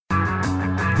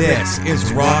This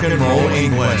is Rock and Roll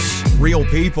English. Real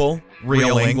people,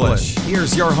 real English.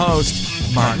 Here's your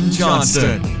host, Martin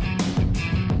Johnston.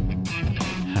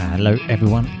 Hello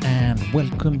everyone and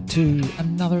welcome to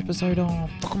another episode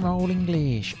of Rock and Roll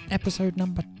English, episode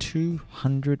number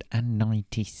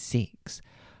 296.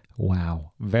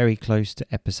 Wow, very close to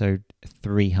episode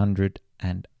 300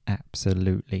 and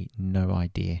absolutely no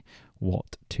idea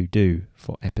what to do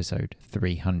for episode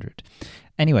 300.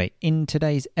 Anyway, in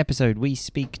today's episode we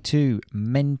speak to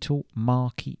Mental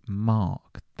Marky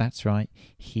Mark. That's right,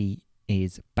 he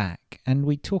is back. And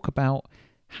we talk about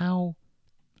how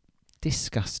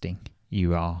disgusting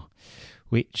you are,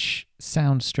 which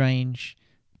sounds strange.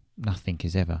 Nothing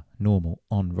is ever normal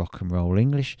on Rock and Roll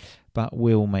English, but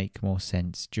will make more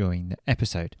sense during the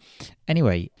episode.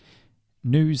 Anyway,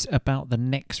 news about the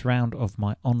next round of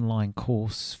my online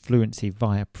course, Fluency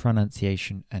via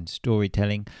Pronunciation and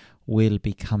Storytelling, will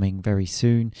be coming very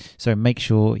soon. So make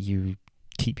sure you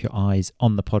keep your eyes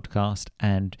on the podcast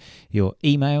and your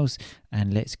emails.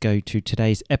 And let's go to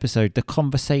today's episode. The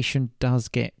conversation does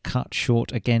get cut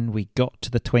short again. We got to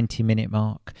the 20-minute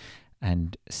mark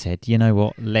and said, you know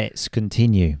what, let's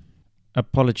continue.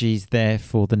 Apologies there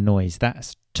for the noise.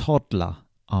 That's toddler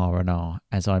R&R,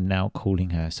 as I'm now calling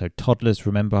her. So toddlers,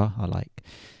 remember, are like,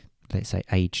 let's say,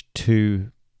 age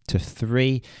 2 to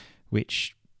 3,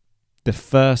 which the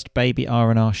first baby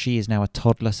R&R, she is now a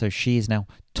toddler. So she is now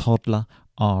toddler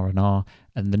R&R.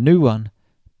 And the new one,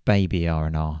 baby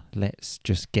R&R. Let's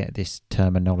just get this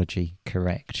terminology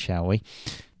correct, shall we?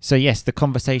 So yes, the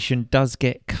conversation does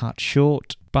get cut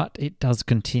short, but it does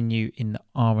continue in the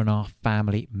R&R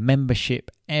family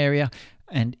membership area.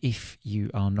 And if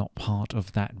you are not part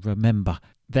of that, remember,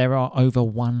 there are over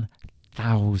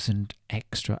 1,000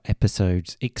 extra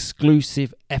episodes,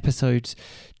 exclusive episodes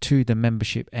to the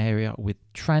membership area with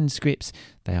transcripts.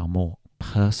 They are more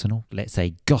personal, let's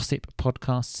say gossip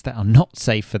podcasts that are not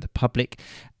safe for the public.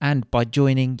 And by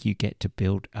joining, you get to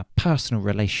build a personal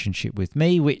relationship with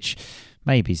me, which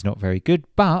maybe is not very good,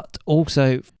 but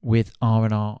also with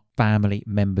R&R family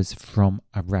members from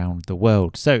around the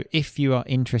world. So if you are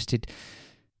interested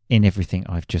in everything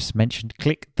I've just mentioned,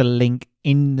 click the link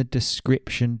in the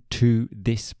description to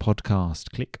this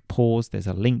podcast. Click pause, there's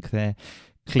a link there.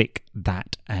 Click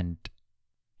that and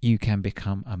you can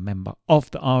become a member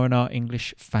of the R&R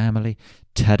English family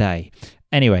today.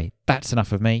 Anyway, that's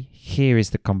enough of me. Here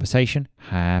is the conversation.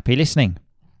 Happy listening.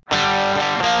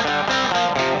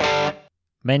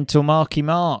 Mental Marky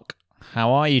Mark,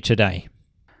 how are you today?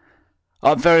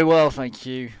 I'm very well, thank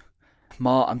you.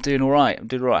 Mark, I'm doing all right.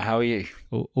 How are you?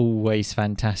 Always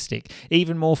fantastic.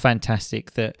 Even more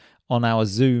fantastic that on our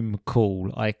Zoom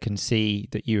call, I can see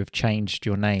that you have changed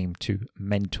your name to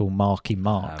Mental Marky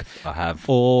Mark. I have.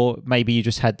 Or maybe you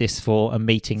just had this for a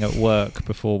meeting at work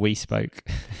before we spoke.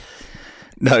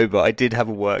 No, but I did have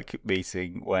a work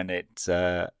meeting when it,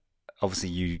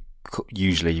 obviously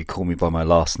usually you call me by my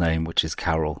last name, which is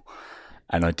Carol.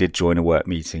 And I did join a work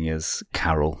meeting as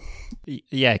Carol.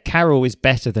 Yeah, Carol is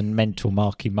better than Mental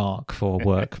Marky Mark for a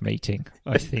work meeting,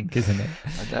 I think, isn't it?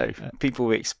 I know. People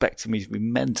were expecting me to be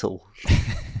mental.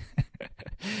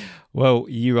 Well,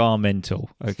 you are mental,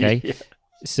 okay? Yeah.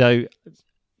 So,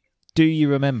 do you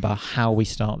remember how we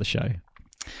start the show?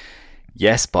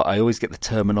 Yes, but I always get the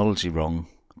terminology wrong.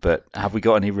 But have we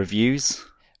got any reviews?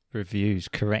 Reviews,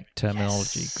 correct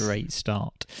terminology. Yes. Great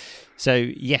start. So,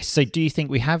 yes. So, do you think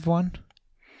we have one?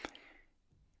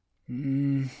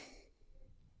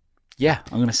 Yeah,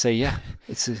 I'm going to say yeah.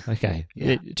 Okay.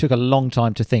 Yeah. It took a long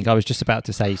time to think. I was just about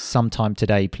to say sometime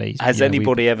today, please. Has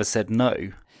anybody ever said no?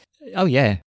 Oh,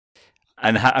 yeah.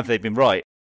 And have they been right?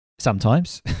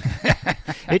 Sometimes.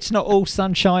 It's not all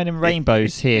sunshine and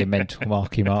rainbows here, Mental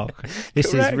Marky Mark.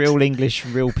 This Correct. is real English,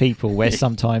 real people, where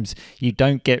sometimes you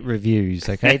don't get reviews,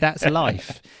 okay? That's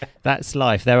life. That's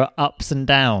life. There are ups and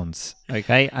downs,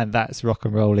 okay? And that's Rock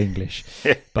and Roll English.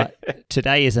 But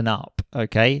today is an up,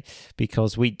 okay?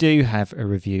 Because we do have a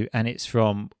review, and it's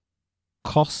from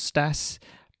Kostas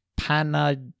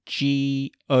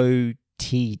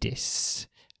Panagiotidis.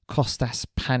 Kostas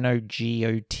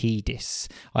Panagiotidis.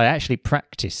 I actually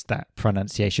practiced that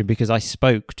pronunciation because I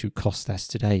spoke to Kostas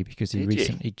today because he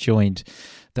recently joined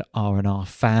the R&R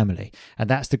family. And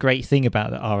that's the great thing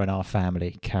about the R&R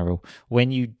family, Carol.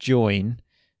 When you join,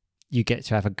 you get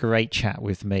to have a great chat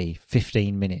with me,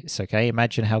 15 minutes, okay?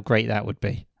 Imagine how great that would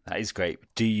be. That is great.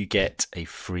 Do you get a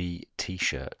free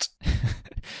t-shirt?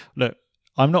 Look,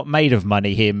 I'm not made of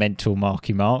money here, Mental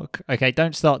Marky Mark. Okay,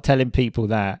 don't start telling people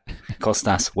that.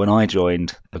 Kostas, when I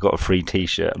joined, I got a free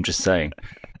t-shirt. I'm just saying.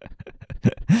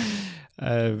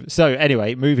 So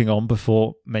anyway, moving on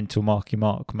before Mental Marky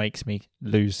Mark makes me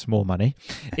lose more money.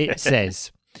 It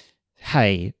says,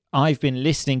 hey, I've been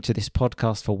listening to this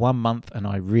podcast for 1 month and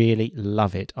I really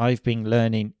love it. I've been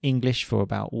learning English for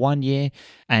about 1 year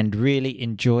and really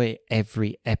enjoy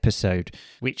every episode,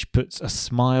 which puts a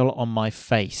smile on my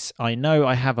face. I know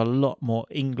I have a lot more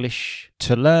English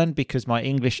to learn because my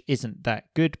English isn't that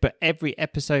good, but every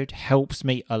episode helps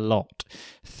me a lot.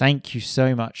 Thank you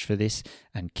so much for this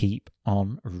and keep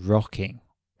on rocking.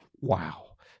 Wow.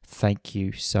 Thank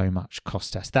you so much,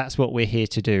 Kostas. That's what we're here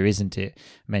to do, isn't it,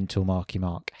 Mental Marky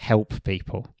Mark? Help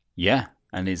people. Yeah,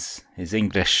 and his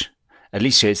English, at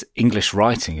least his English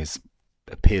writing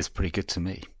appears pretty good to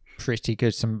me. Pretty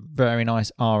good. Some very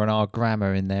nice R&R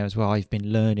grammar in there as well. I've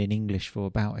been learning English for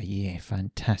about a year.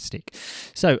 Fantastic.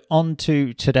 So on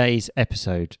to today's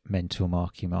episode, Mental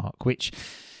Marky Mark, which,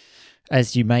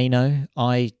 as you may know,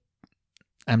 I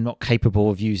am not capable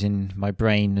of using my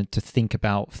brain to think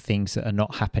about things that are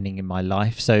not happening in my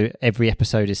life. So every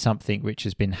episode is something which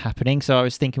has been happening. So I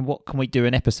was thinking, what can we do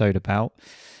an episode about?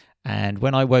 And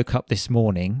when I woke up this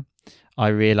morning, I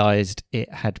realised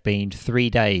it had been 3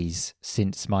 days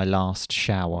since my last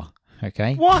shower.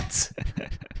 Okay? What?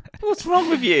 What's wrong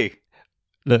with you?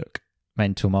 Look,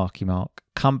 Mental Marky Mark,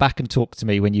 come back and talk to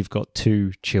me when you've got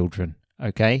 2 children.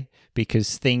 Okay?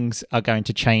 Because things are going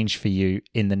to change for you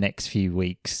in the next few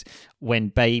weeks when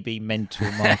baby Mental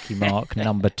Marky Mark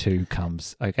number 2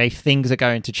 comes. Okay, things are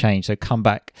going to change. So come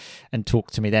back and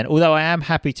talk to me then. Although I am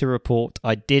happy to report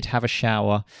I did have a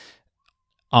shower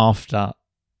after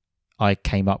I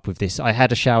came up with this. I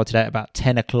had a shower today at about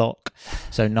 10 o'clock,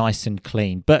 so nice and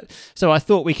clean. But so I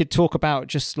thought we could talk about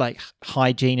just like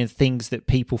hygiene and things that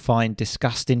people find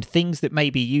disgusting, things that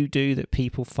maybe you do that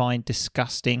people find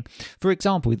disgusting. For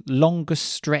example,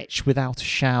 longest stretch without a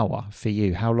shower for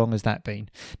you. How long has that been?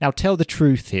 Now, tell the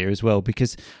truth here as well,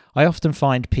 because I often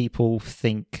find people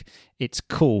think it's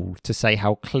cool to say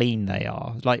how clean they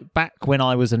are. Like back when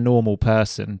I was a normal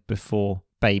person before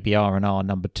baby R&R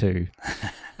number 2,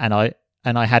 and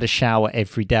I had a shower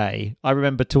every day. I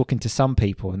remember talking to some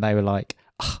people and they were like,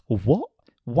 what?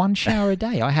 1 shower a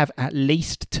day? I have at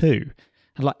least 2.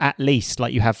 And like at least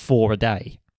like you have 4 a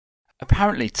day.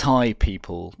 Apparently Thai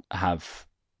people have,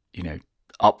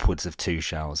 upwards of 2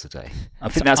 showers a day. I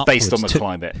think that's based on the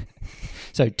climate.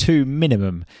 So 2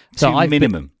 minimum. So 2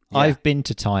 minimum. I've been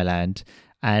to Thailand.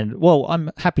 And, well, I'm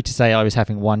happy to say I was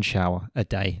having 1 shower a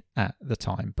day at the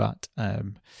time, but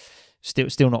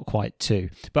still not quite 2.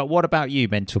 But what about you,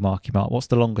 Mental Marky Mark? What's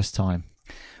the longest time?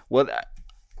 Well,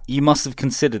 you must have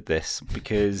considered this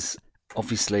because,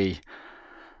 obviously,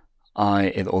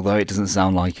 although it doesn't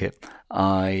sound like it,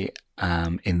 I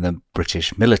am in the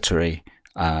British military,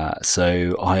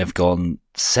 so I have gone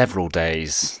several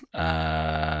days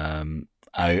over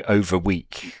a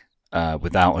week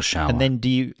without a shower. And then do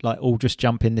you all just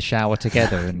jump in the shower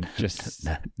together and just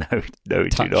no,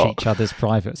 touch each other's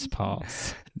private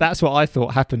parts? That's what I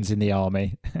thought happens in the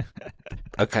army.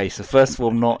 Okay, so first of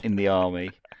all, not in the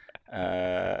army.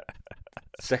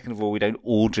 Second of all, we don't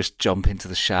all just jump into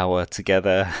the shower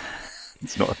together.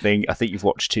 It's not a thing. I think you've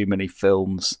watched too many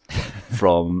films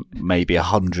from maybe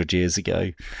 100 years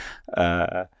ago.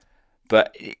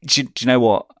 But do you know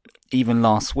what? Even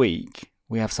last week,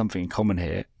 we have something in common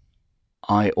here.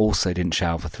 I also didn't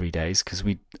shower for 3 days because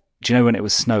do you know when it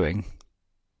was snowing?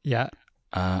 Yeah.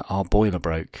 Our boiler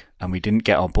broke and we didn't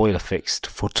get our boiler fixed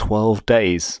for 12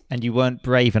 days. And you weren't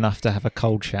brave enough to have a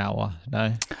cold shower,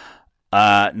 no?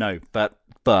 No,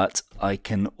 but I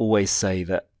can always say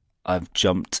that I've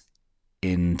jumped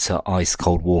into ice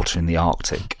cold water in the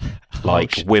Arctic,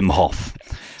 like Wim Hof.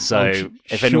 So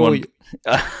if anyone...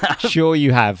 Sure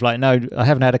you have. No, I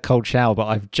haven't had a cold shower, but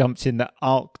I've jumped in the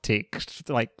Arctic,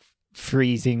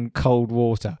 freezing cold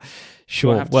water.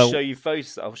 Sure. I'll show you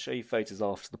photos. I'll show you photos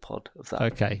after the pod of that.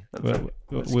 Okay.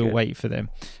 We'll wait for them.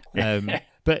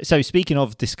 But so speaking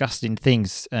of disgusting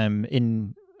things,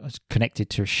 connected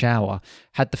to a shower,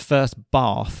 had the first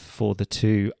bath for the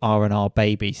 2 R&R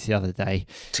babies the other day.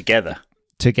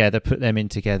 Together, put them in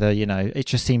together. It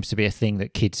just seems to be a thing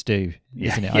that kids do,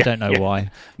 isn't it? I don't know why.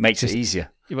 Makes it easier.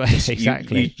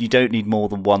 Exactly. You don't need more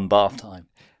than 1 bath time.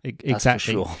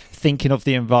 Exactly. Sure. Thinking of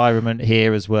the environment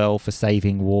here as well for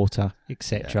saving water,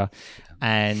 etc. Yeah.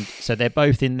 And so they're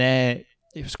both in there.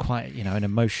 It was quite, an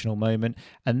emotional moment.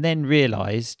 And then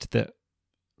realised that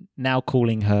now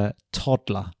calling her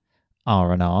toddler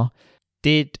R&R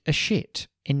did a shit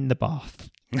in the bath.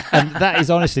 And that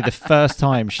is honestly the first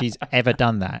time she's ever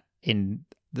done that in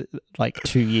like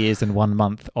 2 years and 1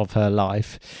 month of her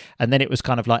life, and then it was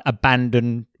kind of like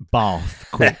abandon bath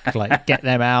quick, like get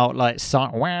them out, like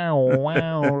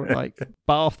wow, like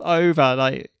bath over,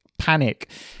 like panic.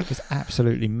 It was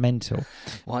absolutely mental.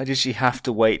 Why did she have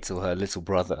to wait till her little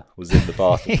brother was in the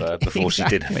bath with her before she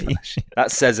did her flush?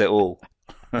 That says it all.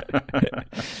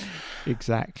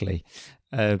 Exactly.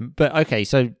 But okay,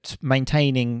 so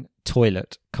maintaining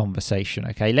toilet conversation.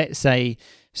 Okay, let's say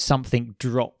something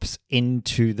drops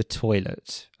into the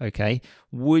toilet. Okay,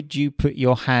 would you put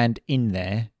your hand in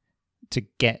there to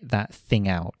get that thing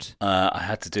out? I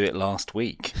had to do it last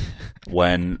week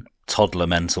when toddler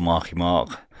mental Marky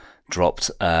Mark dropped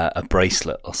a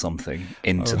bracelet or something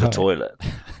into the toilet.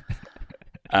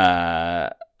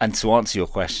 And to answer your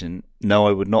question, no,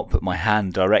 I would not put my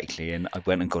hand directly in. I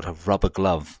went and got a rubber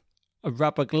glove. A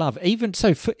rubber glove. Even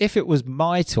so, if it was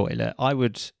my toilet, I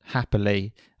would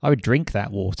drink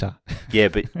that water. Yeah,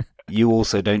 but you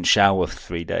also don't shower for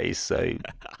 3 days, so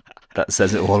that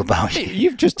says it all about you.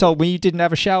 You've just told me you didn't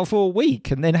have a shower for a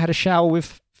week and then had a shower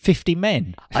with 50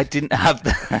 men. I didn't have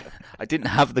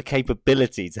the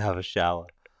capability to have a shower.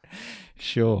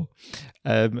 Sure.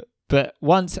 But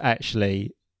once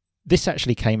this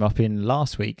actually came up in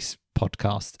last week's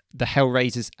podcast, the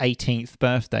Hellraiser's 18th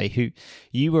birthday, who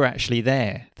you were actually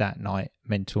there that night,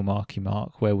 Mental Marky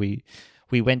Mark, where we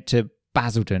went to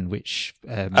Basildon, which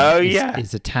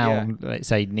is a town, let's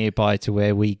say, nearby to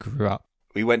where we grew up.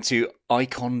 We went to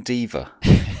Icon Diva.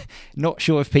 Not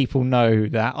sure if people know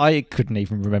that. I couldn't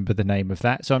even remember the name of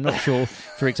that. So I'm not sure,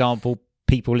 for example,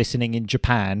 people listening in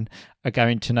Japan are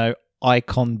going to know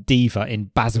Icon Diva in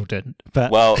Basildon.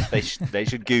 But well, they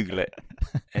should Google it.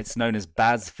 It's known as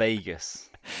Baz Vegas.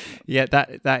 Yeah,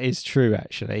 that is true,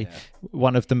 actually. Yeah.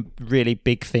 One of the really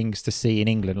big things to see in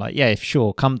England. Like, yeah,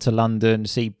 sure, come to London,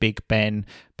 see Big Ben,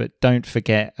 but don't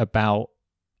forget about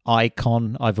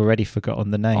Icon. I've already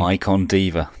forgotten the name. Icon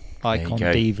Diva. Icon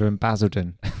Diva in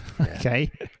Basildon.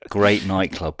 Okay. Great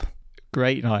nightclub.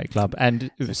 Great nightclub.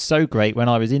 And it was so great when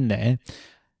I was in there,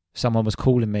 someone was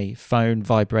calling me, phone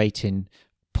vibrating,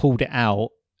 pulled it out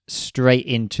straight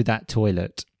into that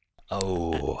toilet.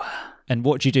 Oh. And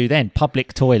what do you do then?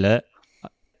 Public toilet.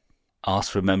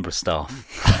 Ask for a member of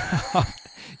staff.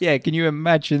 Yeah, can you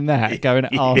imagine that? Go and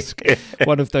ask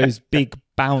one of those big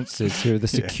bouncers who are the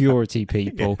security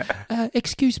people.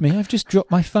 Excuse me, I've just dropped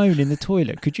my phone in the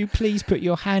toilet. Could you please put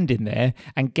your hand in there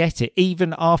and get it,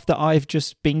 even after I've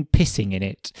just been pissing in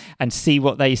it, and see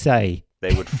what they say?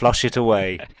 They would flush it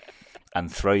away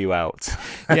and throw you out.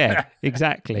 Yeah,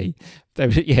 exactly. They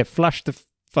would, flush the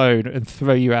phone and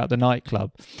throw you out the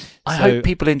nightclub. I hope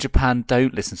people in Japan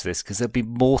don't listen to this because they'll be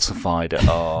mortified at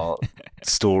our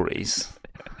stories.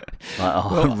 Like our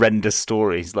horrendous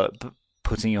stories, like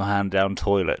putting your hand down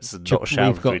toilets and not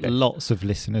showering. We've got lots of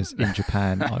listeners in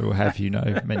Japan, I will have you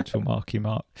know, Mental Marky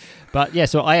Mark. But yeah,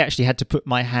 so I actually had to put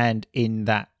my hand in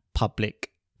that public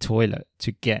toilet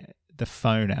to get the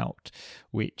phone out,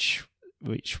 which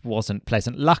wasn't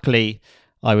pleasant. Luckily,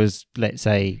 I was, let's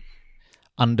say,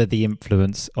 under the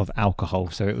influence of alcohol,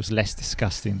 so it was less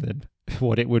disgusting than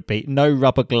what it would be. No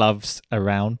rubber gloves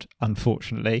around,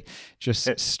 unfortunately,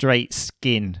 just straight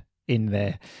skin in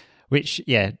there, which,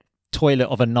 toilet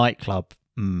of a nightclub.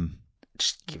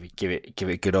 Just give it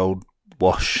a good old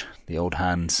wash, the old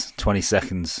hands, 20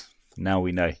 seconds. Now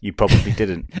we know. You probably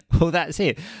didn't. Well, that's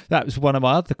it. That was one of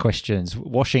my other questions,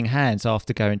 washing hands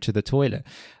after going to the toilet.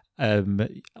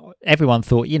 Everyone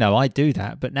thought, I do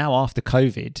that, but now after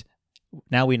COVID,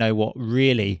 now we know what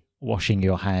really washing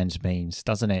your hands means,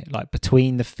 doesn't it? Like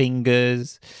between the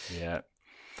fingers. Yeah.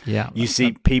 You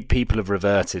see, people have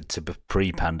reverted to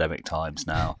pre-pandemic times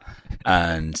now,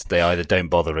 and they either don't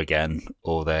bother again,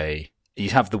 or you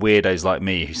have the weirdos like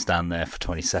me who stand there for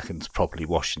 20 seconds properly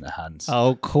washing their hands.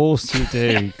 Oh, of course you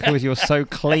do, because you're so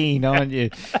clean, aren't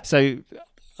you? So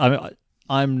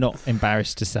I'm not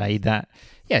embarrassed to say that.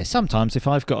 Yeah, sometimes if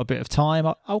I've got a bit of time,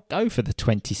 I'll go for the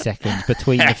 20 seconds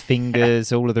between the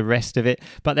fingers, all of the rest of it.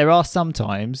 But there are some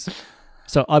times,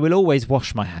 so I will always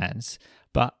wash my hands.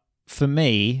 But for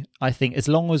me, I think as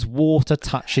long as water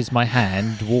touches my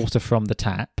hand, water from the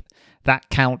tap, that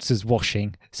counts as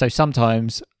washing. So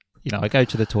sometimes, I go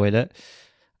to the toilet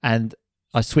and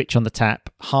I switch on the tap,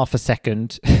 half a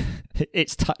second,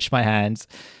 it's touched my hands,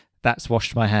 that's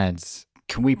washed my hands.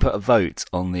 Can we put a vote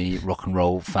on the Rock and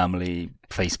Roll Family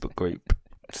Facebook group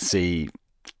to see,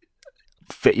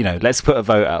 let's put a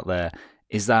vote out there.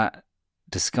 Is that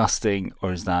disgusting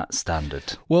or is that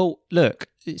standard? Well, look,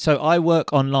 so I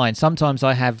work online. Sometimes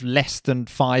I have less than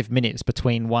 5 minutes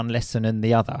between one lesson and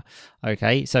the other.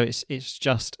 Okay, so it's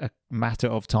just a matter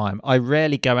of time. I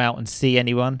rarely go out and see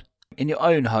anyone. In your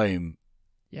own home,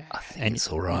 Yeah, I think it's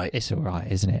all right. It's all right,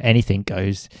 isn't it? Anything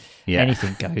goes. Yeah.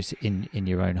 Anything goes in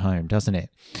your own home, doesn't it?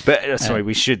 But sorry,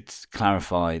 we should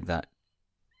clarify that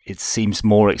it seems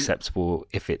more acceptable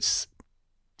if it's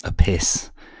a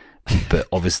piss, but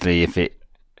obviously if it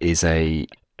is a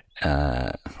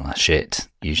shit,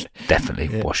 you should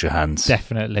definitely wash your hands.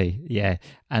 Definitely, yeah.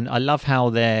 And I love how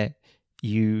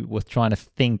you were trying to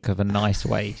think of a nice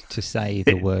way to say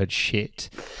the word shit,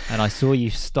 and I saw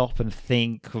you stop and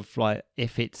think of like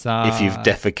if it's if you've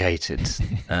defecated.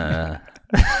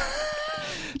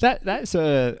 That's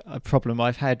a problem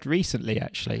I've had recently,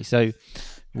 actually. So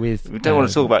we don't want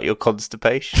to talk about your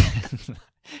constipation.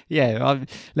 Yeah,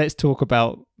 let's talk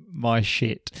about my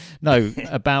shit. No,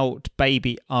 about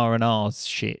baby R&R's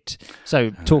shit.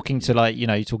 So talking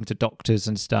to doctors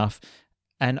and stuff,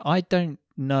 and I don't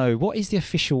know what is the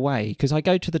official way, because I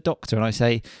go to the doctor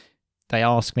and they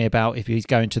ask me about if he's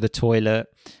going to the toilet,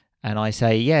 and I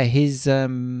say, yeah, his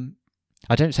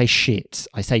I don't say shit,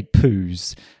 I say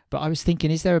poos. But I was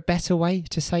thinking, is there a better way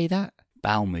to say that?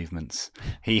 Bowel movements.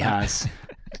 He has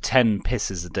 10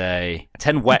 pisses a day,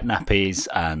 10 wet nappies,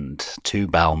 and 2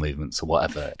 bowel movements, or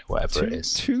whatever it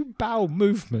is. 2 bowel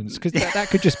movements, because that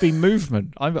could just be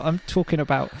movement. I'm talking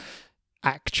about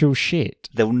actual shit.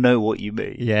 They'll know what you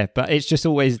mean. Yeah, but it's just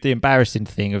always the embarrassing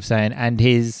thing of saying, and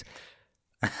his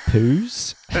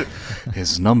poos?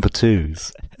 His number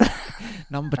 2s.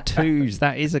 Number 2s,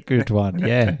 that is a good one.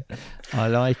 Yeah, I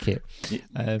like it.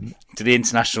 Do the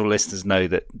international listeners know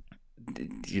that,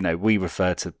 we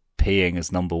refer to peeing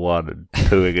as number 1 and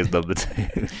pooing as number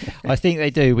 2? I think they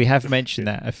do. We have mentioned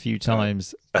that a few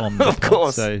times on the Of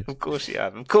course, so. Of course you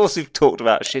have. Of course we've talked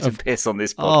about shit and piss on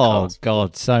this podcast. Oh,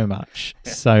 God, so much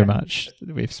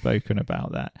we've spoken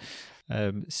about that.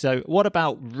 So what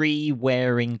about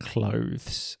re-wearing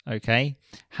clothes? Okay.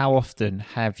 How often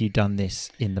have you done this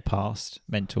in the past,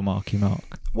 Mental Marky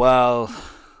Mark? Well,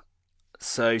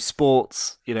 so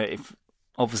sports, if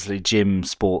obviously gym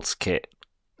sports kit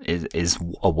is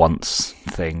a once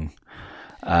thing.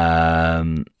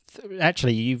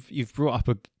 Actually, you've brought up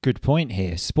a good point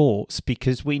here, sports,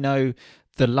 because we know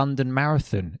the London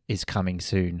Marathon is coming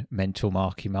soon, Mental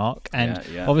Marky Mark. And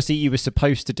obviously you were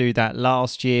supposed to do that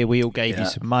last year. We all gave you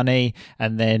some money,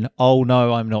 and then, oh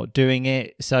no, I'm not doing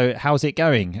it. So how's it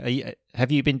going?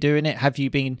 Have you been doing it? Have you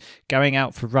been going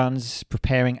out for runs,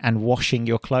 preparing and washing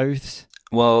your clothes?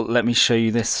 Well, let me show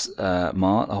you this,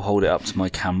 Mart. I'll hold it up to my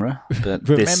camera. But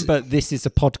remember, this is a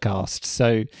podcast,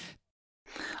 so...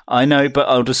 I know, but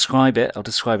I'll describe it.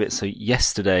 So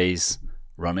yesterday's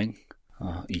running...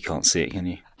 Oh, you can't see it, can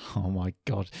you? Oh, my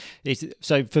God.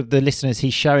 So for the listeners,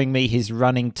 he's showing me his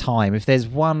running time. If there's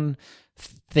one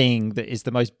thing that is the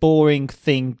most boring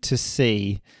thing to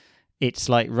see, it's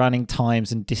like running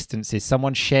times and distances.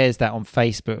 Someone shares that on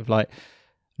Facebook, like,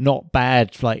 not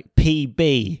bad, like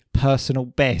PB, personal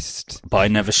best. But I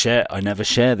never share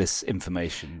this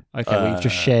information. Okay, well, you've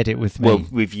just shared it with me. Well,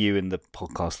 with you and the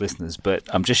podcast listeners. But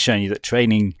I'm just showing you that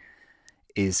training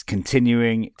is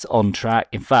continuing. It's on track.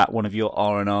 In fact, one of your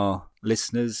R&R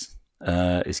listeners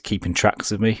is keeping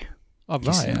tracks of me. Oh,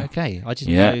 right. Okay. I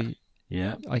didn't know.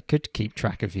 Yeah. I could keep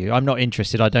track of you. I'm not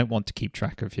interested. I don't want to keep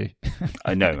track of you.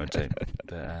 I know, I don't.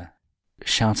 But,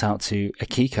 shout out to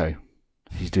Akiko.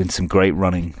 He's doing some great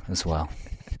running as well.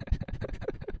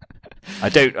 I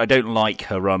don't like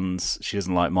her runs. She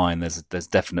doesn't like mine. There's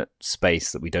definite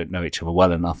space that we don't know each other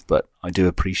well enough, but I do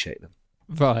appreciate them.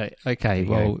 Right. Okay.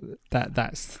 Well,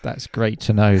 that's great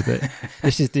to know that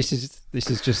this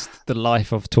is just the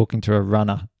life of talking to a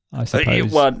runner, I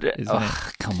suppose.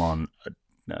 Come on,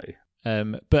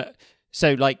 no. But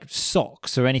so like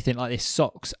socks or anything like this,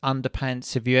 socks,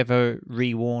 underpants. Have you ever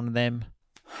reworn them?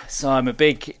 So I'm a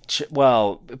big.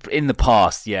 In the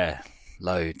past, yeah,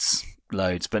 loads.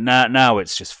 But now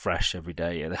it's just fresh every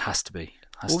day. Yeah, there has to be.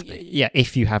 Yeah,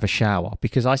 if you have a shower,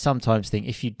 because I sometimes think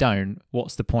if you don't,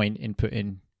 what's the point in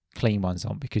putting clean ones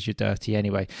on, because you're dirty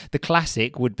anyway. The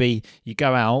classic would be you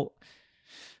go out,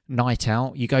 night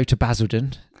out, you go to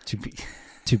Basildon,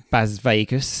 to Bas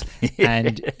Vegas,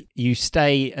 and you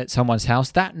stay at someone's house.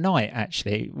 That night,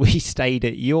 actually, we stayed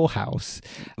at your house.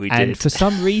 And for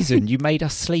some reason, you made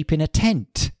us sleep in a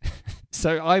tent.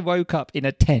 So I woke up in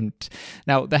a tent.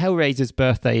 Now, the Hellraiser's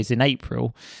birthday is in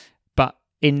April, but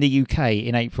in the UK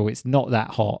in April, it's not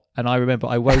that hot. And I remember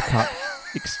I woke up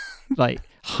like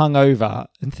hungover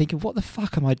and thinking, what the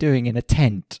fuck am I doing in a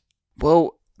tent?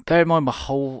 Well, bear in mind my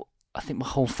whole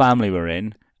family were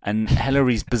in, and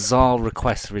Hillary's bizarre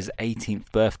request for his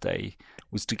 18th birthday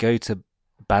was to go to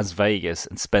Bas Vegas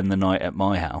and spend the night at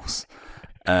my house,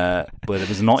 where there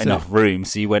was not enough room.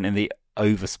 So you went in the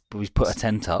we put a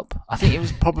tent up. I think it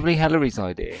was probably Hillary's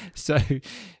idea. So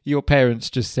your parents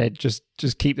just said, just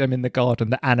keep them in the garden,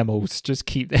 the animals, just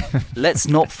keep them. Let's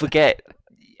not forget,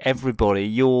 everybody,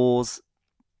 yours,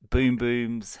 Boom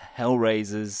Boom's,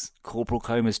 Hellraiser's, Corporal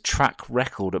Coma's track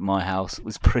record at my house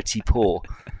was pretty poor.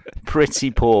 Pretty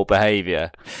poor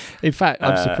behaviour. In fact,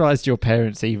 I'm surprised your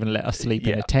parents even let us sleep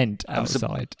in a tent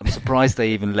outside. I'm surprised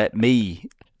they even let me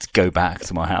go back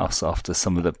to my house after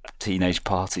some of the teenage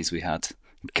parties we had.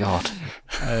 God.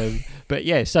 But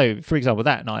yeah, so for example,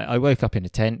 that night I woke up in a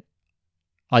tent.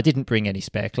 I didn't bring any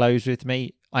spare clothes with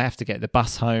me. I have to get the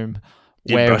bus home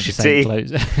wearing the same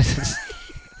clothes.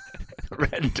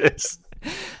 Horrendous.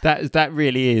 That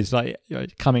really is like,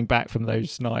 coming back from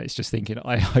those nights, just thinking,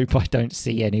 I hope I don't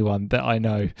see anyone that I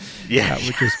know. Yeah, that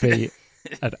would just be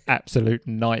an absolute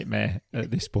nightmare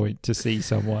at this point, to see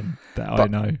someone that I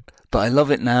know. But I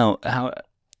love it now. How,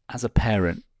 as a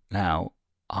parent now,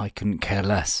 I couldn't care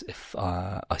less if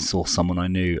I saw someone I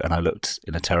knew and I looked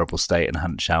in a terrible state and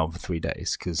hadn't showered for 3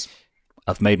 days, because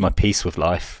I've made my peace with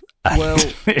life. Well,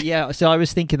 yeah. So I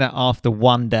was thinking that after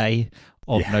one day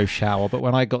of no shower, but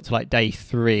when I got to like day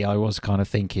 3, I was kind of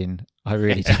thinking, I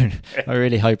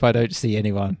really hope I don't see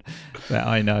anyone that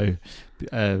I know.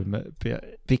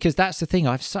 Because that's the thing,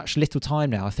 I have such little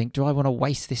time now. I think, do I want to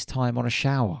waste this time on a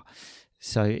shower?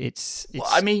 So it's well,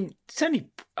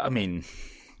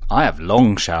 I have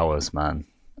long showers, man.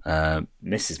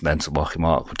 Mrs. Mental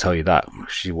Mark will tell you that.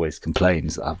 She always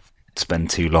complains that I've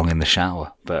spent too long in the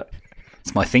shower, but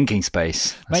it's my thinking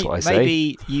space. That's what I say.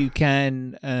 Maybe you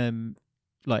can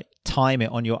like time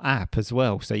it on your app as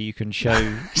well, so you can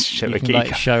show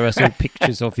show us all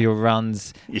pictures of your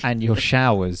runs and your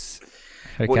showers.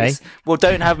 Okay. Well,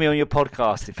 don't have me on your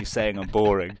podcast if you're saying I'm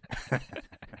boring.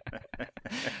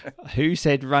 Who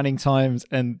said running times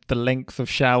and the length of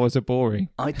showers are boring?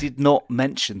 I did not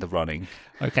mention the running.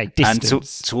 Okay, distance. And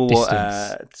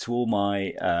to all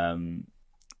my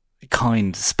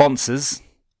kind sponsors.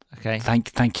 Okay.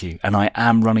 Thank you. And I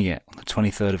am running it on the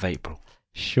 23rd of April.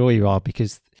 Sure you are,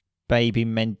 because baby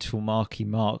Mental Marky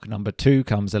Mark number 2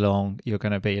 comes along, you're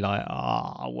going to be like,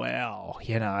 well, I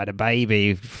had a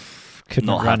baby, couldn't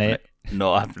run it.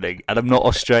 Not happening. And I'm not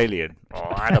Australian.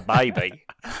 I had a baby.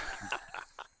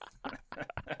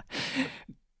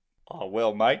 Oh,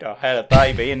 well, mate, I had a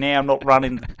baby and now I'm not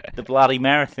running the bloody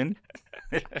marathon.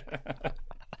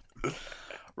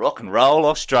 Rock and roll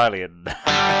Australian.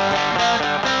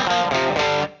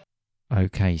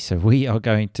 Okay, so we are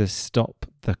going to stop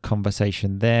the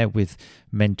conversation there with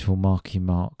Mental Marky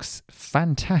Mark's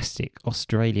fantastic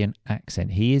Australian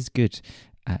accent. He is good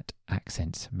at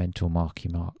accents, Mental Marky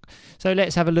Mark. So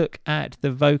let's have a look at the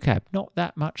vocab. Not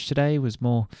that much today, was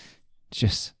more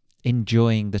just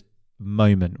enjoying the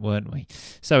moment, weren't we?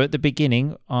 So at the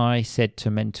beginning, I said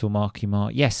to Mental Marky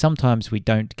Mark, yes, sometimes we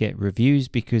don't get reviews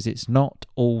because it's not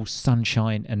all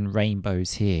sunshine and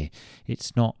rainbows here.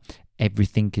 It's not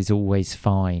everything is always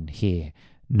fine here.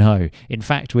 No, in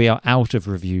fact, we are out of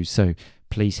reviews, so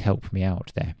please help me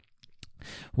out there.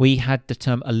 We had the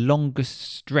term a longest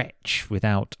stretch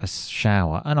without a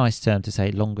shower, a nice term to say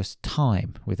longest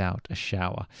time without a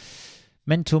shower.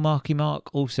 Mental Marky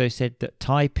Mark also said that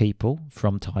Thai people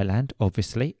from Thailand,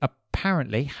 obviously,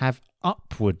 apparently have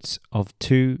upwards of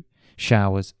 2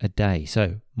 showers a day,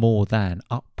 so more than,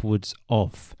 upwards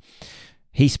of.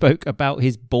 He spoke about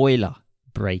his boiler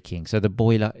breaking. So the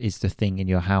boiler is the thing in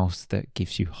your house that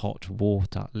gives you hot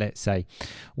water, let's say.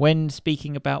 When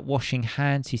speaking about washing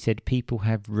hands, he said people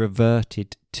have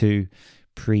reverted to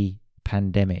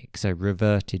pre-pandemic. So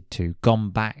reverted to,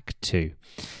 gone back to.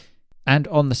 And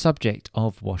on the subject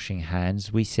of washing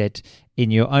hands, we said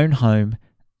in your own home,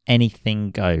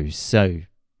 anything goes. So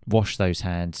wash those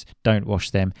hands, don't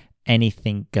wash them.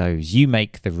 Anything goes. You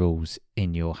make the rules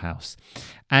in your house.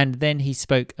 And then he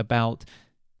spoke about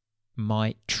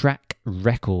my track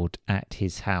record at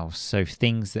his house. So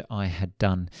things that I had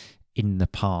done in the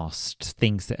past,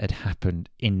 things that had happened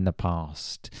in the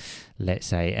past, let's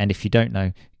say. And if you don't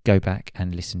know, go back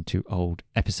and listen to old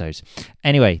episodes.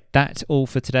 Anyway, that's all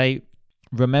for today.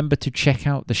 Remember to check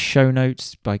out the show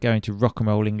notes by going to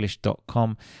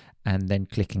rockandrollenglish.com and then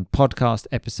clicking podcast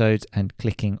episodes and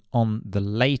clicking on the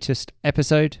latest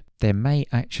episode. There may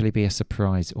actually be a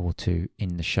surprise or 2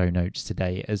 in the show notes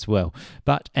today as well.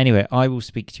 But anyway, I will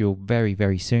speak to you all very,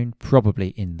 very soon, probably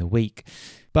in the week.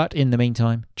 But in the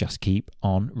meantime, just keep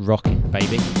on rocking,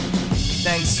 baby.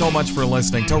 Thanks so much for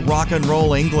listening to Rock and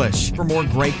Roll English. For more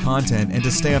great content and to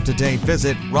stay up to date,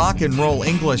 visit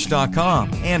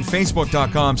rockandrollenglish.com and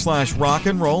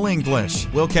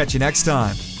facebook.com/rockandrollenglish. We'll catch you next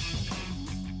time.